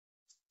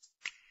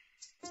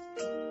A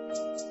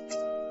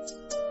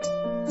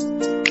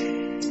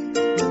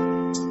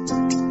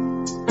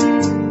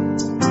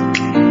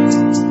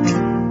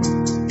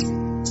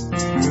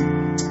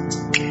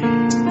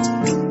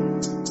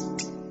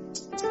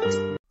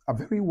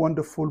very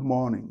wonderful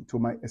morning to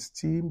my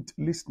esteemed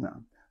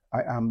listener.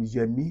 I am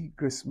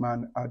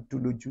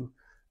YemiGracemanAduloju,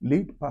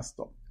 lead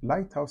pastor,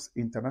 Lighthouse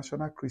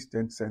International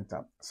Christian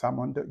Center,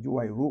 Samonda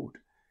UI Road,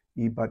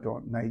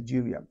 Ibadan,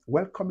 Nigeria,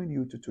 welcoming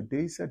you to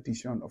today's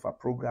edition of our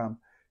program,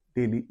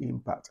 Daily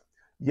Impact.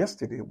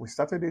 Yesterday, we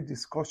started a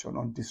discussion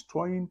on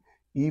destroying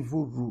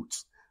evil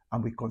roots,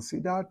 and we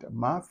considered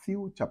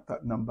Matthew chapter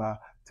number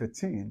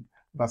 13,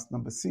 verse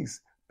number 6,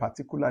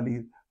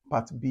 particularly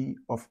part B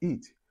of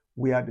it,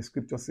 where the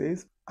scripture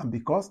says, and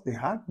because they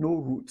had no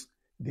roots,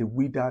 they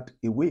withered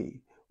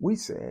away. We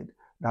said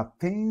that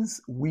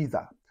things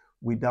wither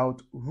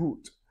without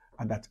root,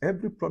 and that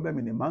every problem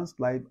in a man's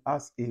life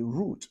has a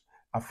root,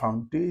 a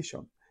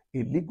foundation,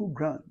 a legal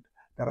ground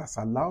that has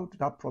allowed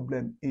that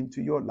problem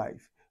into your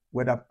life,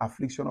 whether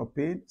affliction or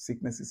pain,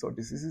 sicknesses or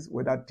diseases,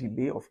 whether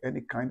delay of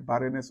any kind,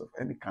 barrenness of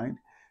any kind,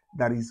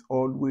 there is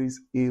always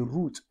a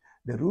root.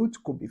 The root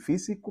could be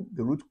physical,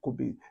 the root could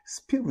be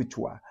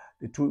spiritual,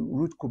 the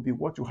root could be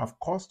what you have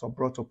caused or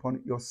brought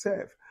upon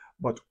yourself.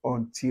 But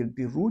until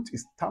the root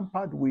is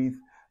tampered with,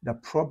 the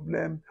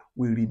problem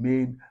will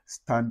remain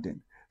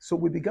standing. So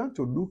we began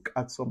to look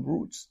at some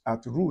roots,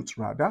 and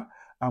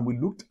we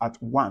looked at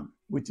one,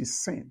 which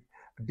is sin.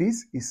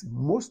 This is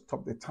most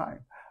of the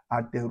time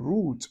at the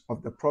root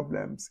of the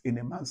problems in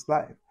a man's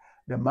life.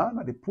 The man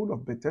at the pool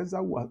of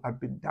Bethesda had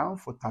been down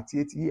for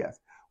 38 years.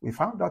 We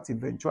found out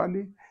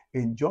eventually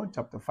in John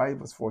chapter 5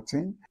 verse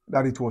 14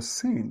 that it was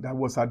sin that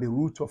was at the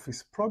root of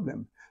his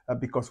problem.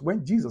 Because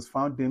when Jesus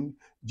found him,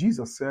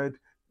 Jesus said,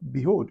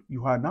 "Behold,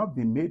 you have now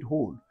been made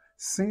whole.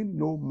 Sin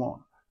no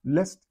more,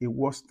 lest a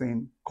worse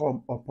thing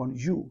come upon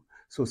you."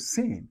 So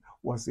sin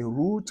was the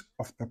root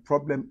of the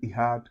problem he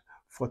had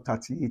for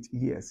 38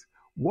 years.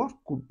 What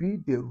could be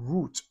the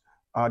root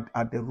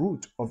at the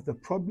root of the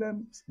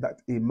problems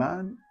that a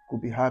man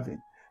could be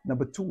having?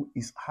 Number 2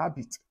 is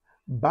habit,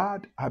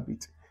 bad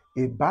habit.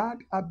 A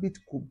bad habit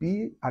could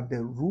be at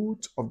the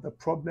root of the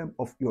problem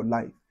of your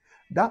life.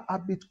 That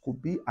habit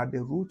could be at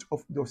the root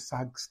of your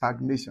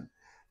stagnation.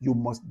 You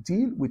must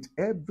deal with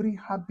every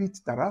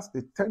habit that has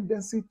the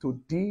tendency to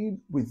deal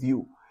with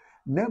you.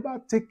 Never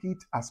take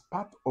it as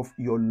part of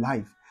your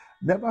life.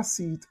 Never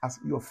see it as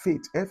your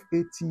fate,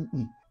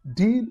 F-A-T-E.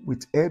 Deal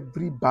with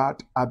every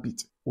bad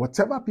habit.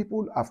 Whatever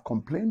people have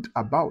complained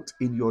about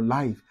in your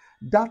life,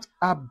 that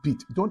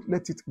habit, don't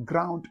let it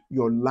ground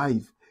your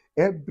life.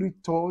 Every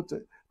thought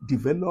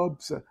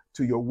develops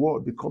to your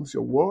word, becomes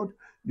your word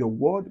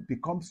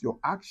becomes your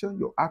action,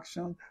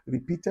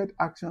 repeated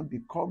action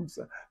becomes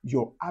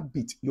your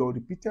habit, your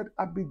repeated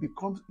habit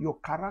becomes your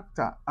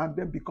character, and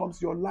then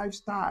becomes your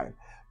lifestyle.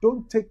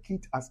 Don't take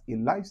it as a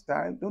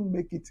lifestyle, don't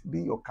make it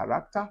be your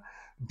character.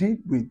 Deal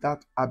with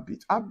that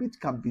habit. Habit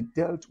can be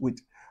dealt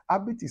with.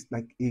 Habit is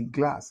like a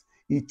glass.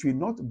 It will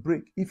not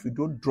break if you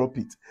don't drop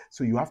it.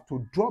 So you have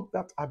to drop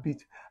that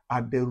habit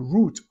at the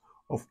root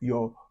of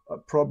your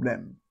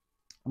problem.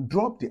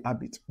 Drop the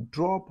habit,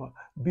 drop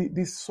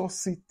this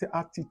saucy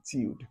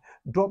attitude,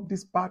 drop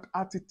this bad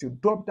attitude,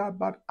 drop that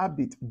bad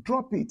habit,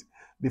 drop it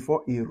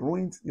before it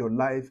ruins your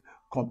life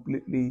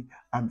completely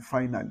and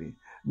finally.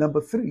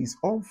 Number 3 is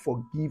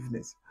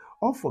unforgiveness.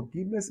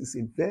 Unforgiveness is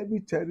a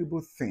very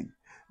terrible thing.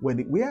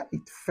 Where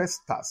it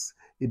festers,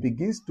 it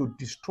begins to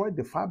destroy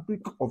the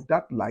fabric of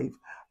that life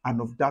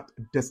and of that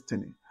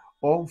destiny.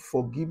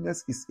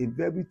 Unforgiveness is a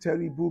very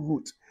terrible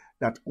root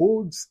that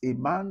holds a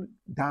man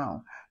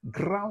down,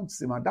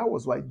 grounds him. And that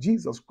was why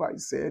Jesus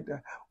Christ said,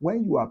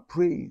 when you are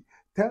praying,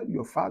 tell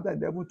your Father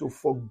in heaven to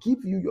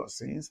forgive you your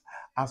sins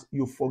as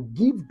you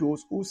forgive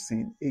those who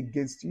sin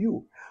against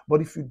you.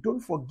 But if you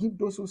don't forgive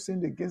those who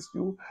sin against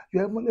you,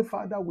 your Heavenly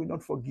Father will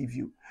not forgive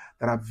you.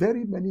 There are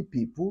very many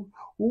people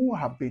who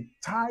have been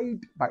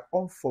tied by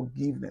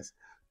unforgiveness.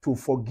 To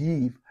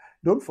forgive,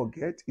 don't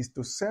forget, is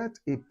to set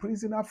a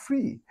prisoner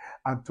free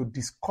and to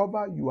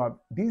discover you have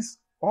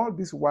all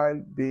this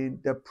while being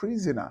the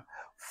prisoner.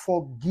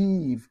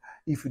 Forgive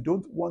if you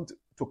don't want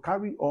to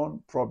carry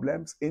on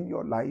problems in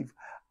your life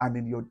and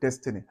in your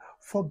destiny.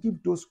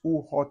 Forgive those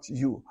who hurt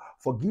you.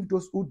 Forgive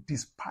those who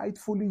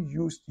despitefully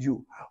used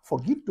you.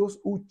 Forgive those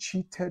who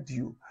cheated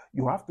you.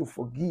 You have to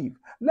forgive.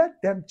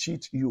 Let them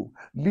cheat you.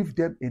 Leave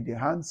them in the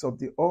hands of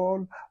the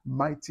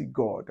Almighty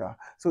God.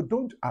 So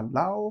don't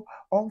allow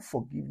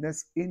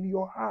unforgiveness in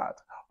your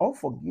heart.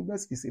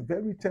 Unforgiveness is a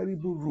very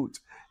terrible root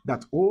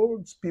that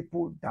holds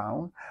people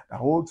down, that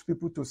holds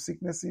people to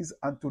sicknesses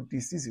and to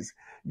diseases.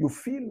 You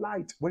feel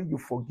light when you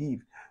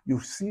forgive. You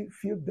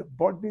feel the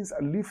burdens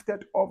are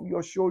lifted off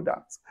your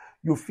shoulders.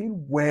 You feel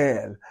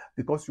well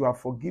because you are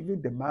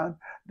forgiving the man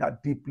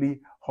that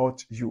deeply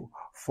hurt you.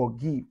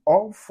 Forgive.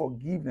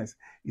 Unforgiveness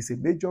is a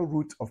major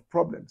root of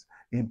problems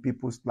in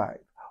people's life.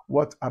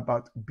 What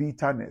about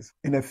bitterness?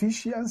 In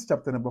Ephesians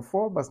chapter number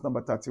 4, verse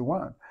number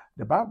 31,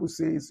 the Bible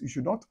says you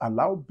should not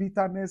allow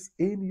bitterness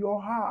in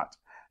your heart,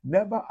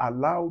 Never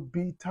allow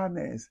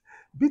bitterness.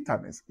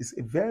 Bitterness is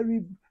a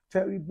very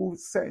terrible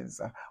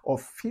sense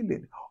of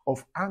feeling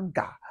of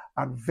anger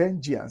and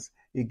vengeance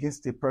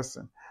against a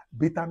person.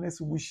 Bitterness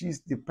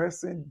wishes the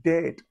person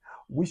dead,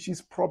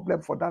 wishes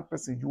problem for that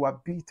person. You are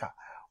bitter.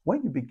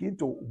 When you begin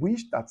to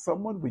wish that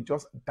someone will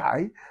just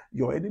die,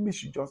 your enemy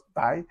should just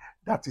die,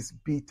 that is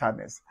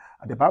bitterness.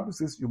 And the Bible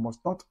says you must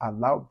not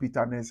allow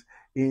bitterness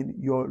in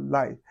your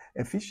life.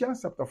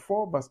 Ephesians chapter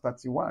 4, verse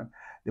 31,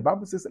 the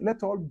Bible says,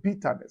 let all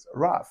bitterness,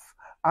 wrath,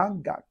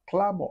 anger,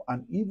 clamor,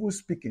 and evil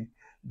speaking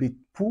be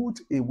put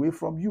away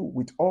from you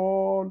with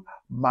all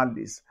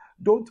malice.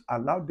 Don't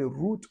allow the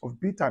root of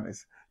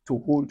bitterness to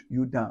hold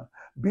you down.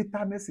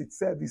 Bitterness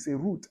itself is a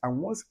root, and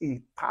once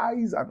it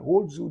ties and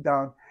holds you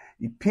down,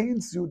 it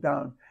pains you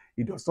down,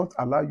 it does not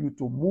allow you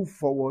to move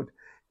forward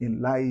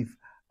in life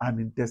and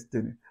in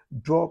destiny.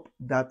 Drop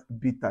that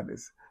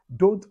bitterness.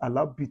 Don't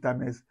allow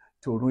bitterness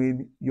to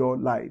ruin your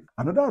life.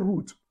 Another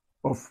root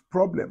of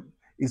problem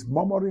is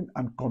murmuring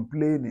and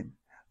complaining.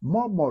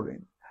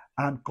 Murmuring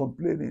and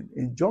complaining.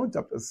 In John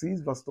chapter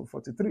 6, verse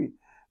 43,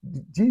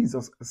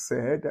 Jesus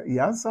said, he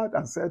answered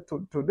and said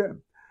to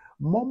them,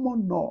 murmur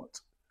not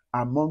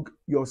among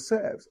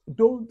yourselves.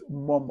 Don't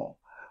murmur.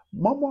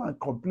 Murmur and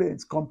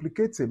complaints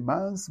complicates a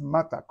man's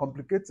matter,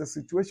 complicates a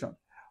situation.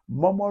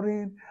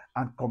 Murmuring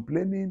and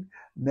complaining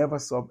never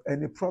solve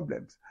any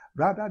problems.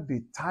 Rather,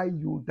 they tie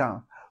you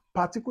down,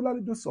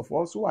 particularly those of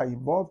us who are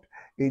involved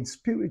in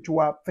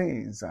spiritual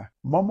things.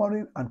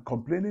 Murmuring and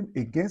complaining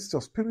against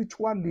your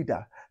spiritual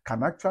leader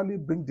can actually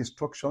bring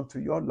destruction to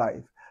your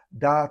life.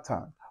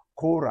 Dathan,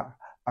 Korah,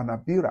 and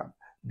Abiram,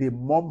 they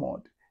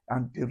murmured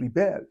and they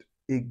rebelled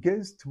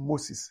against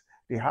Moses.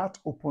 The heart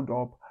opened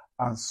up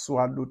and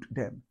swallowed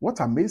them.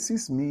 What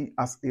amazes me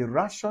as a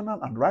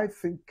rational and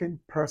right-thinking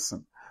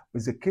person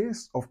is the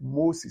case of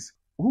Moses,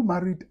 who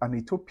married an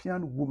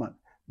Ethiopian woman.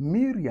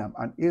 Miriam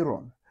and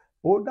Aaron,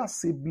 older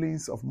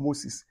siblings of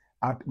Moses,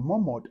 had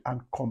murmured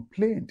and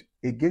complained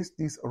against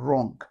this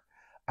wrong.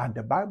 And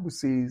the Bible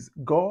says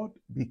God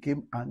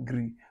became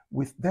angry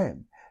with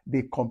them.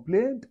 They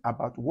complained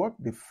about what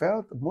they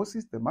felt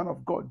Moses, the man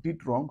of God,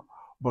 did wrong,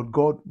 but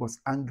God was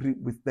angry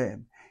with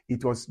them.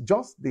 It was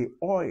just the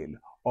oil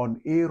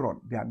on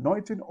Aaron, the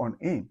anointing on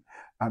him,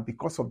 and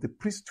because of the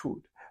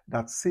priesthood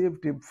that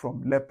saved him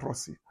from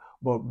leprosy.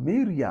 But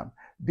Miriam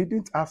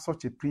didn't have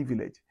such a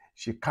privilege.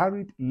 She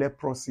carried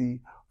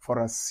leprosy for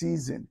a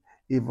season,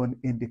 even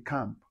in the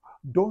camp.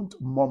 Don't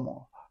murmur,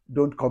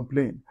 don't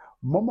complain.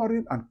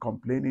 Murmuring and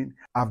complaining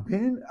have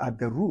been at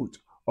the root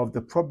of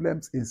the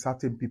problems in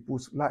certain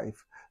people's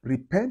life.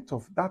 Repent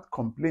of that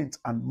complaint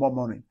and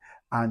murmuring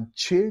and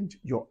change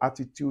your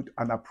attitude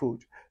and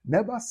approach.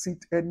 Never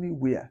sit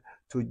anywhere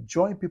to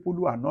join people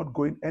who are not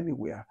going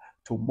anywhere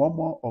to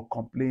murmur or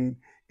complain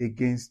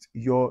against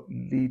your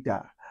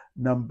leader.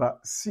 Number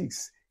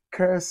 6,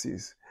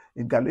 curses.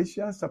 In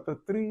Galatians chapter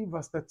 3,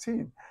 verse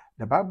 13,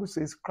 the Bible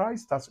says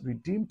Christ has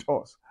redeemed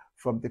us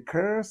from the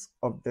curse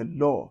of the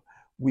law.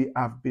 We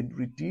have been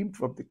redeemed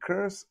from the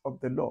curse of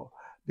the law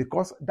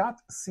because that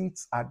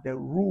sits at the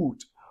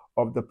root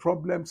of the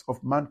problems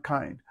of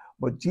mankind.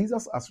 But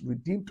Jesus has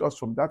redeemed us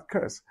from that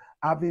curse,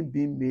 having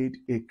been made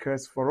a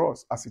curse for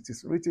us. As it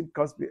is written,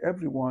 cursed be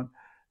everyone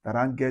that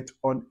hangeth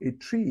on a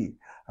tree.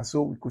 And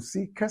so we could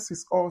see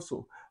curses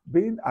also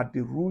being at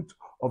the root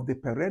of the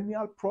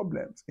perennial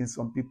problems in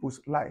some people's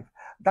life.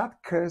 That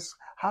curse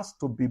has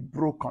to be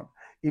broken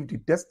if the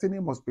destiny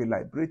must be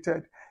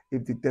liberated,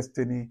 if the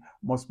destiny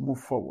must move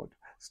forward.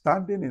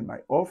 Standing in my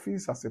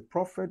office as a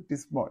prophet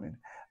this morning,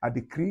 I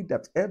decree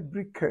that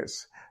every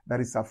curse that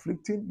is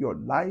afflicting your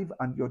life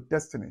and your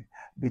destiny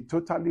be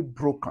totally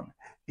broken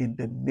in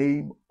the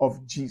name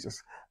of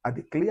Jesus. I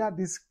declare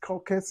these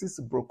curses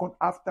broken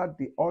after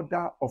the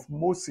order of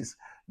Moses,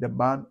 the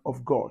man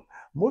of God.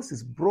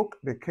 Moses broke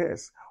the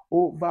curse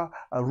over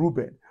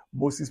Reuben.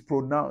 Moses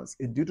pronounced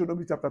in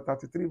Deuteronomy chapter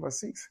 33, verse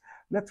 6,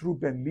 let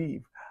Reuben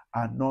live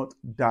and not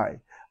die.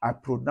 I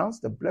pronounce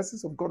the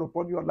blessings of God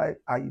upon your life.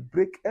 I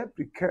break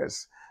every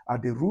curse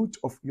at the root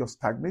of your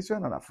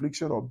stagnation and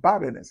affliction or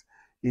barrenness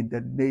in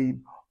the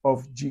name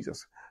of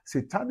Jesus.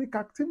 Satanic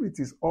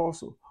activities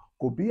also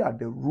could be at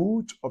the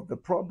root of the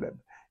problem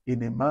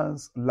in a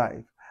man's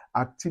life.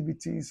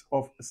 Activities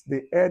of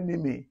the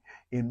enemy.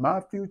 In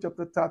Matthew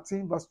chapter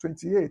 13, verse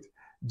 28,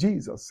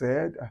 Jesus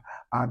said,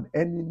 an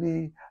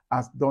enemy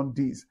has done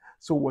this.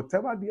 So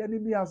whatever the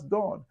enemy has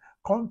done,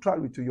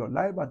 contrary to your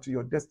life and to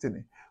your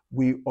destiny,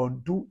 we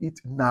undo it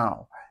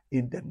now.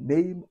 In the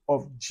name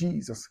of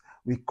Jesus,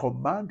 we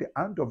command the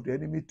hand of the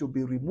enemy to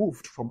be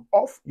removed from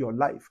off your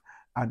life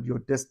and your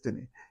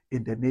destiny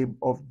in the name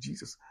of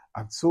Jesus.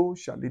 And so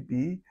shall it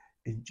be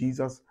in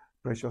Jesus'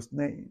 precious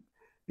name.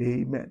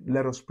 Amen.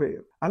 Let us pray.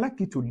 I'd like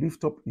you to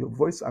lift up your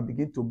voice and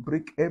begin to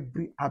break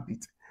every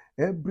habit,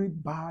 every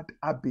bad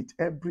habit,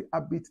 every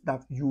habit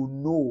that you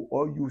know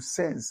or you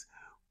sense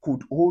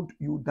could hold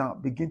you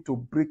down. Begin to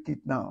break it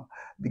now.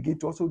 Begin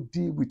to also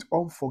deal with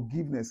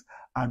unforgiveness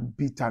and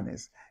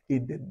bitterness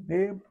in the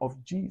name of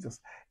Jesus.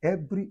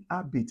 Every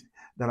habit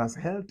that has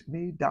held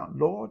me down,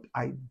 Lord,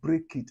 I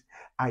break it.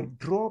 I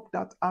drop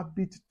that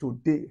habit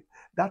today.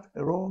 That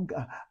wrong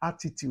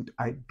attitude,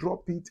 I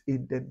drop it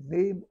in the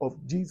name of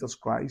Jesus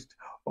Christ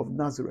of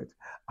Nazareth.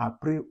 I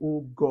pray,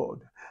 oh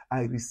God,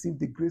 I receive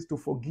the grace to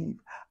forgive.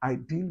 I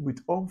deal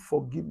with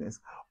unforgiveness.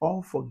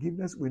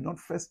 Unforgiveness will not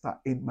fester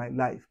in my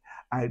life.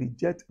 I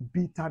reject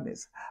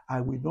bitterness.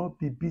 I will not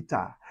be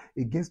bitter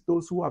against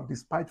those who have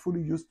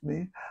despitefully used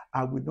me.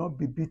 I will not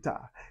be bitter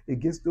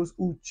against those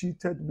who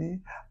cheated me.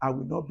 I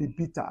will not be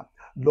bitter.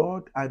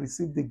 Lord, I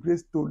receive the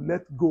grace to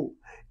let go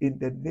in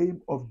the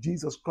name of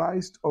Jesus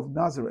Christ of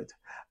Nazareth.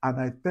 And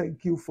I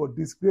thank you for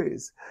this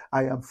grace.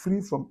 I am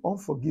free from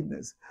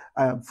unforgiveness.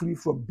 I am free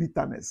from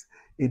bitterness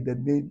in the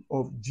name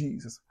of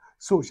Jesus.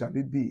 So shall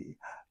it be.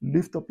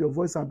 Lift up your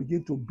voice and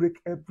begin to break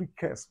every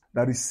curse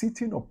that is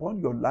sitting upon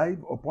your life,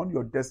 upon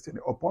your destiny,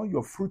 upon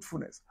your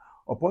fruitfulness,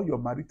 upon your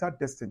marital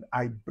destiny.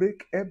 I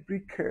break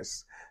every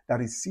curse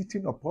that is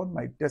sitting upon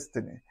my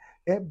destiny.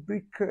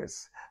 Every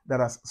curse that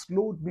has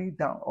slowed me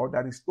down or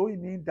that is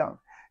slowing me down.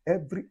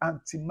 Every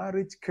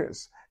anti-marriage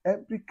curse,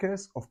 every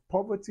curse of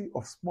poverty,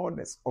 of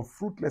smallness, of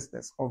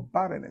fruitlessness, of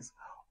barrenness,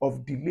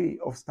 of delay,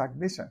 of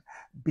stagnation,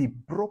 be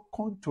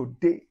broken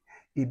today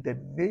in the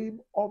name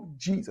of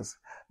Jesus.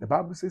 The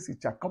Bible says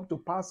it shall come to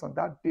pass on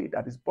that day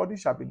that his body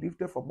shall be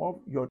lifted from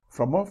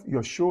off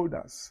your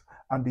shoulders,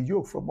 and the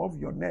yoke from off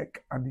your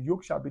neck, and the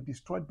yoke shall be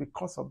destroyed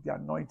because of the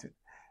anointing.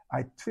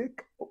 I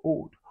take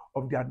hold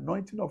of the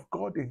anointing of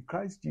God in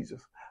Christ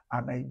Jesus,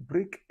 and I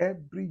break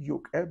every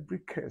yoke, every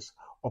curse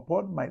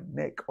upon my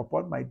neck,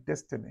 upon my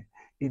destiny,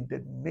 in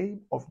the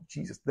name of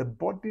Jesus. The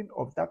burden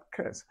of that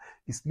curse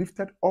is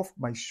lifted off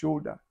my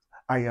shoulder.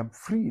 I am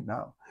free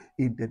now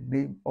in the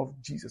name of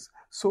Jesus.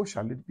 So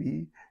shall it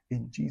be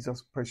in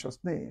Jesus' precious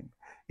name.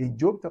 In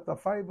Job chapter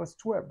 5 verse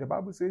 12, the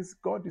Bible says,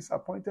 God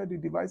disappointed the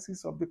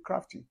devices of the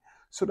crafty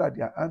so that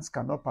their hands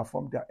cannot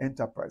perform their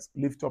enterprise.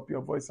 Lift up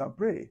your voice and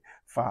pray.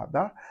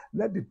 Father,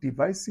 let the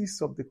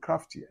devices of the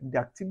crafty and the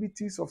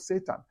activities of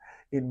Satan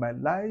in my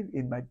life,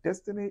 in my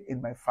destiny,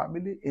 in my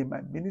family, in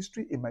my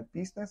ministry, in my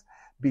business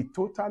be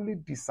totally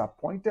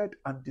disappointed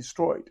and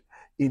destroyed.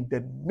 In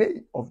the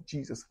name of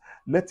Jesus,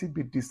 let it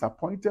be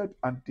disappointed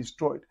and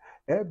destroyed.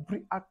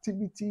 Every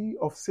activity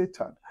of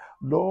Satan,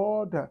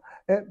 Lord,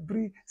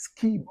 every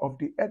scheme of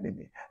the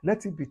enemy,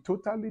 let it be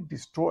totally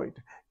destroyed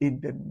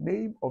in the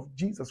name of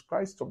Jesus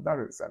Christ of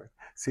Nazareth.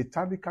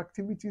 Satanic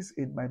activities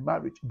in my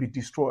marriage be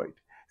destroyed.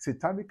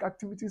 Satanic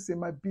activities in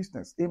my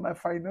business, in my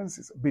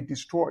finances, be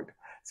destroyed.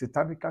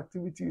 Satanic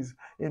activities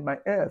in my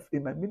health,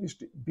 in my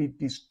ministry, be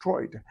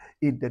destroyed.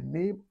 In the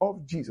name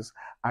of Jesus,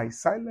 I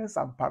silence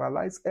and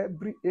paralyze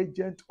every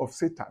agent of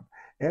Satan,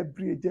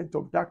 every agent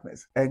of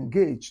darkness,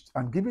 engaged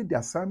and given the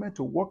assignment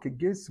to work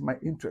against my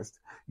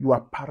interest. You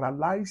are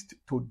paralyzed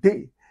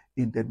today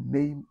in the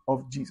name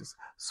of Jesus.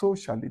 So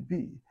shall it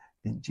be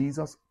in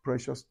Jesus'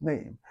 precious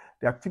name.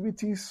 The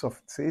activities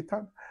of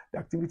Satan, the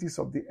activities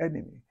of the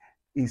enemy,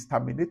 is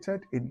terminated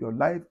in your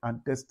life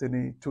and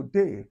destiny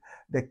today.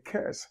 The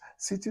curse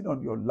sitting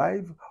on your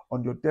life,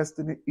 on your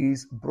destiny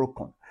is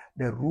broken.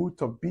 The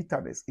root of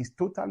bitterness is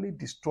totally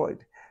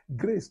destroyed.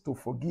 Grace to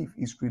forgive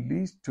is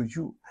released to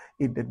you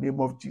in the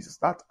name of Jesus.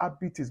 That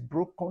habit is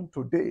broken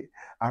today,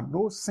 and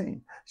no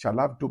sin shall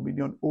have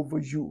dominion over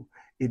you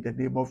in the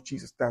name of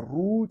Jesus. The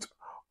root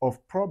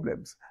of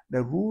problems,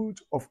 the root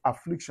of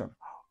affliction,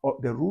 or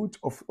the root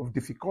of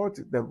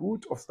difficulty, the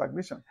root of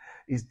stagnation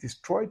is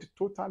destroyed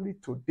totally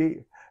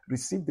today.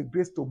 Receive the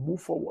grace to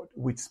move forward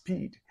with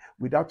speed,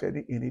 without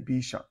any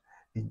inhibition.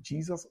 In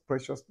Jesus'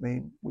 precious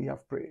name we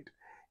have prayed.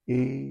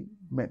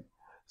 Amen.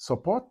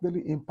 Support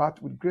Daily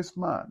Impact with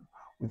Graceman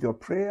with your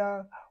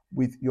prayer,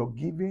 with your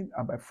giving,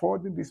 and by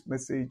forwarding this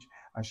message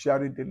and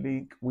sharing the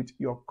link with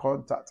your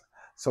contact.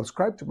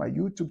 Subscribe to my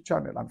YouTube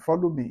channel and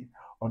follow me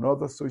on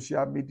other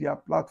social media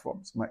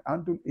platforms. My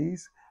handle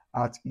is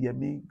at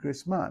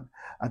YemiGraceman.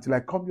 Until I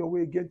come your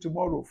way again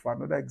tomorrow for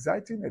another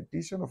exciting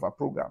edition of our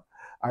program,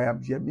 I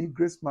am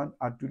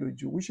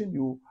YemiGracemanAduloju, wishing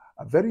you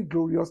a very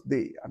glorious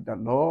day, and the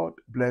Lord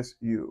bless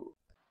you.